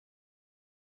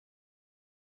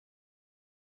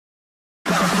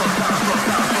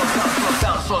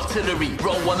artillery,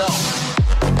 roll one up.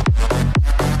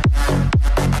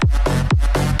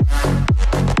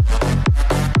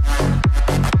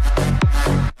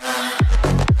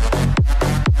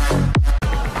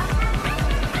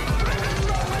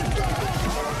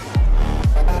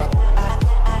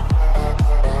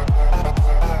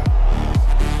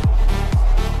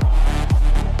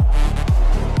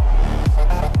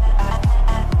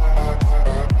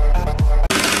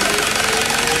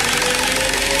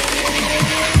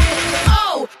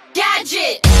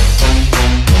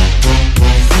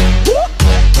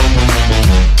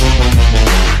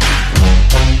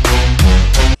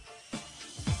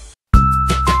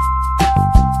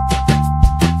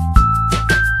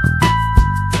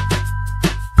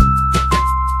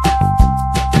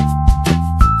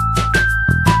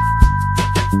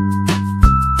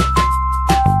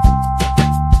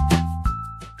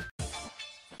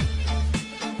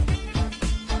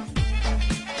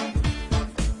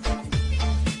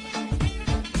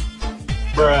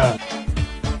 Bruh.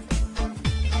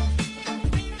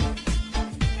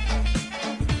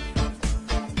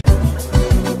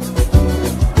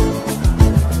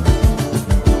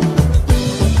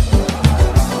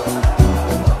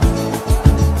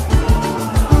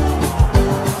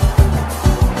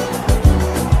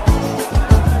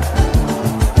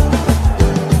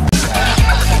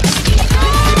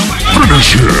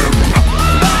 Finish him!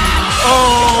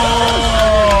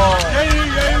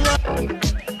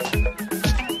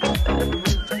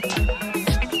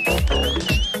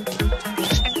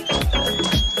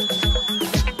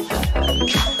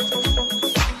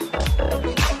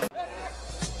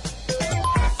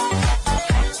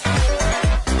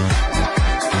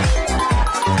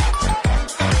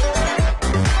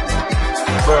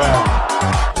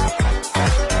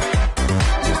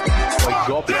 Poi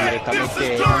Gobbi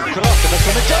direttamente un cross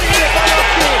verso Mecciarini,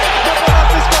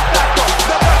 Pallossi scontacco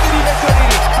da parte di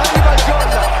Mecciarini, arriva il gol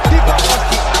di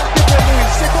Pallossi, anche per lui il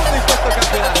secondo in questo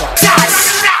campionato.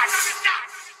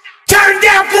 Turn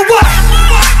down for what?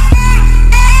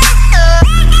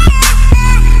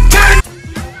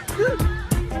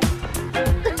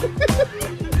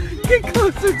 Get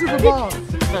closer to the ball.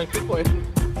 No, good boy.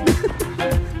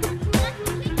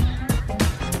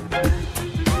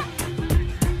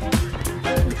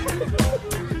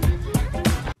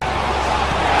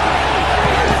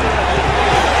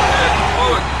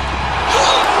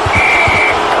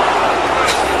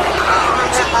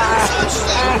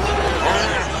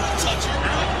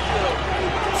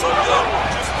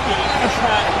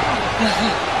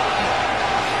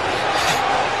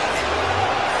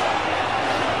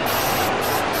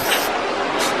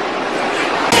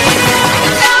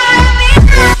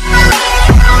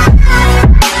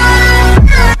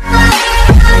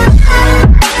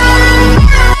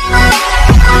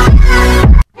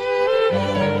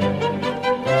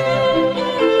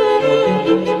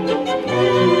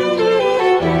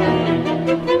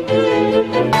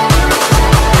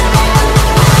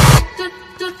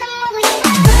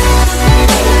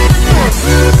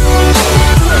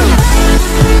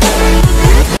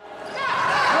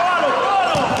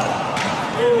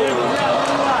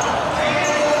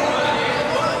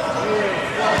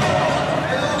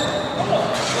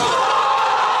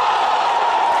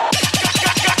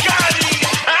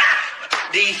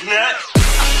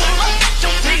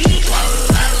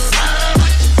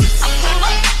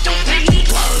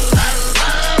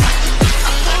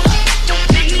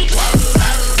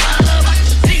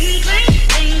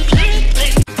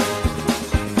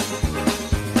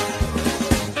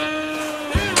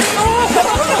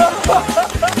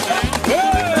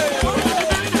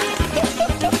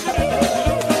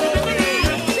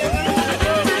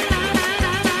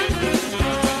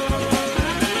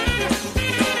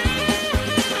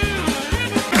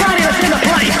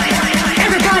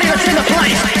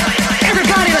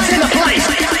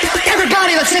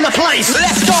 In the place.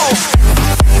 Let's go.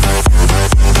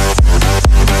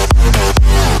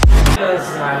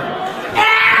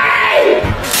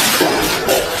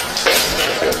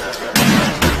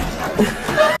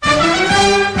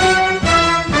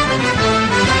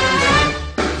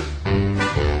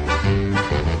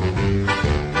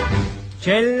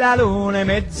 C'è la luna in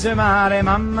mezzo al mare,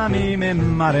 mamma mia, me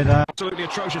mare da. Absolutely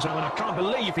atrocious, and I can't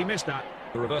believe he missed that.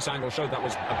 The reverse angle showed that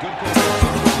was a good call.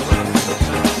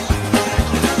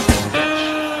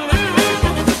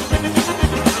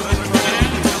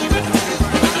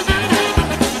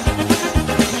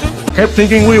 Kept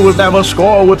thinking we would never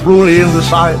score with Rooney in the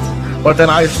side, but then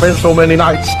I spent so many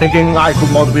nights thinking I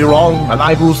could not be wrong, and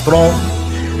I grew strong.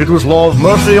 It was law's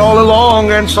mercy all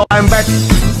along, and so I'm back.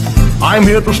 I'm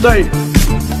here to stay.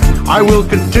 I will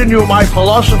continue my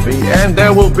philosophy, and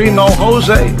there will be no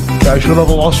Jose. I should have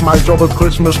lost my job at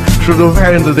Christmas, should have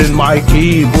handed in my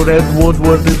key, but Ed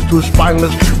Woodward is too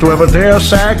spineless to ever dare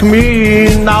sack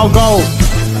me. Now go,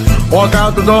 walk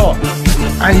out the door.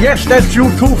 And yes, that's you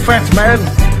too, fat man,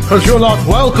 cause you're not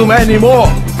welcome anymore.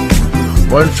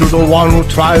 Weren't you the one who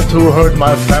tried to hurt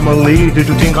my family? Did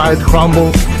you think I'd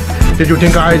crumble? Did you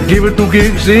think I'd give it to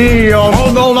Giggsy?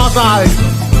 Oh no, not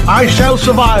I shall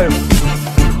survive.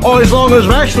 Oh, as long as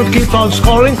Rashford keeps on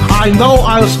scoring, I know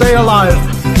I'll stay alive.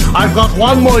 I've got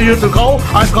one more year to go.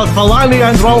 I've got Fellaini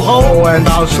and Rojo, and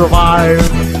I'll survive.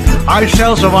 I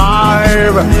shall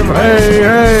survive. Hey,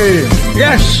 hey.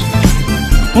 Yes!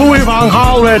 Louis van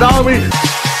Gaal, Red Army.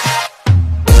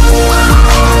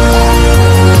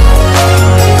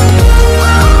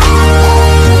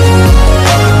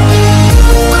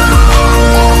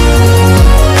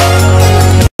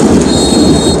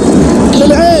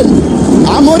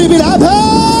 عموري بيلعبها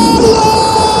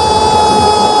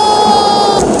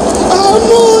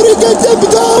عموري كتب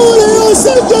جول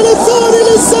وسجل الثاني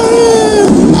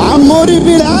للسعيد عموري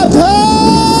بيلعبها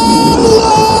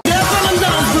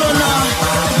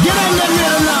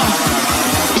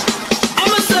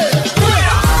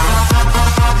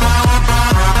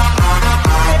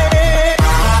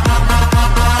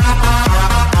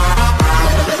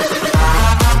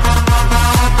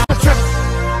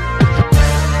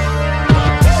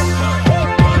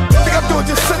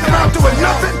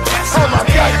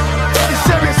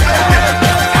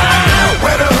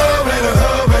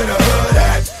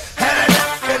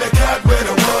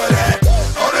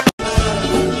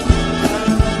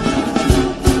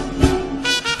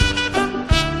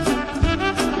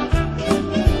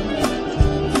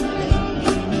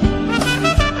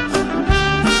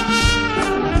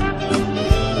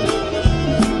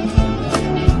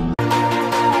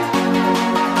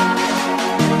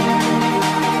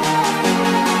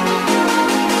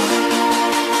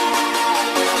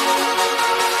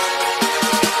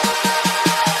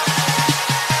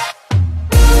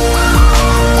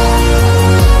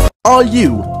Are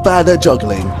you bad at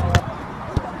juggling?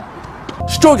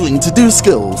 Struggling to do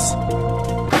skills?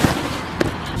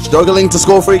 Struggling to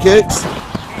score free kicks?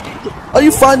 Are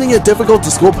you finding it difficult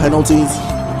to score penalties?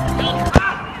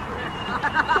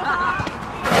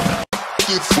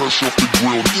 Get fresh off the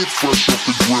grill, get fresh off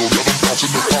the grill. Yeah, I'm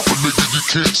bouncing the pop, nigga, you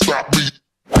can't stop me.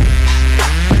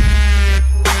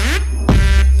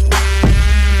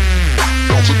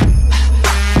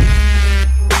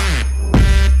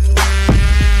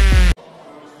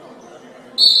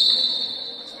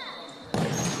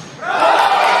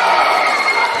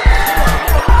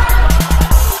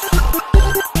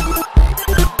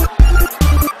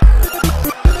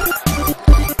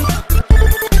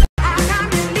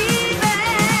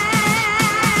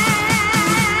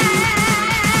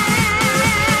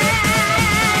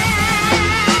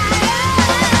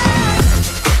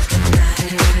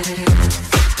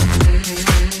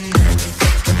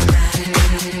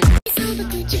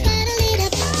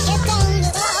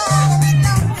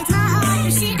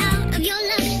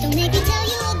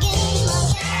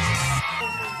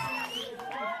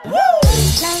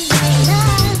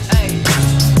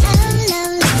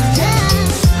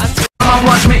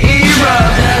 Watch me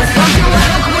erupt.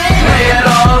 Lay it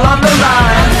all on the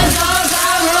line.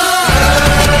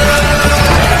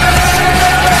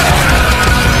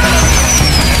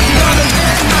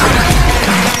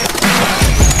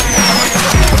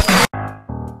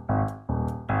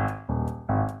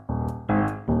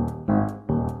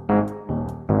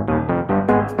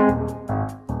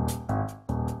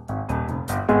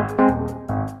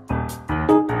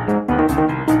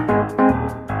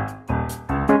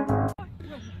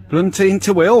 Blunt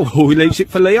into Will. Oh, he leaves it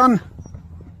for Leon.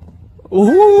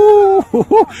 Ooh.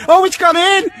 Oh, it's gone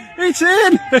in. It's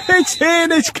in. It's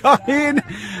in. It's gone in.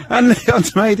 And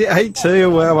Leon's made it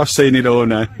 8-2. Well, I've seen it all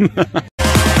now. Now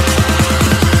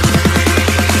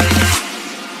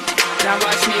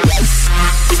watch me.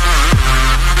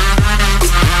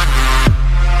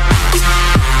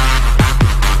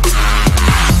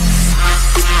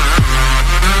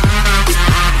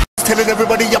 Telling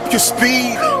everybody up your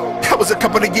speed. That was a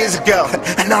couple of years ago,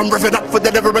 and I'm revving up for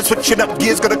the never and switching up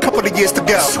gears. Got a couple of years to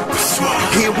go.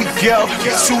 Here we go.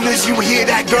 As soon as you hear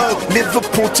that go,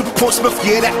 Liverpool to Portsmouth,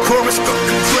 yeah, that chorus got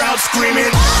the crowd screaming.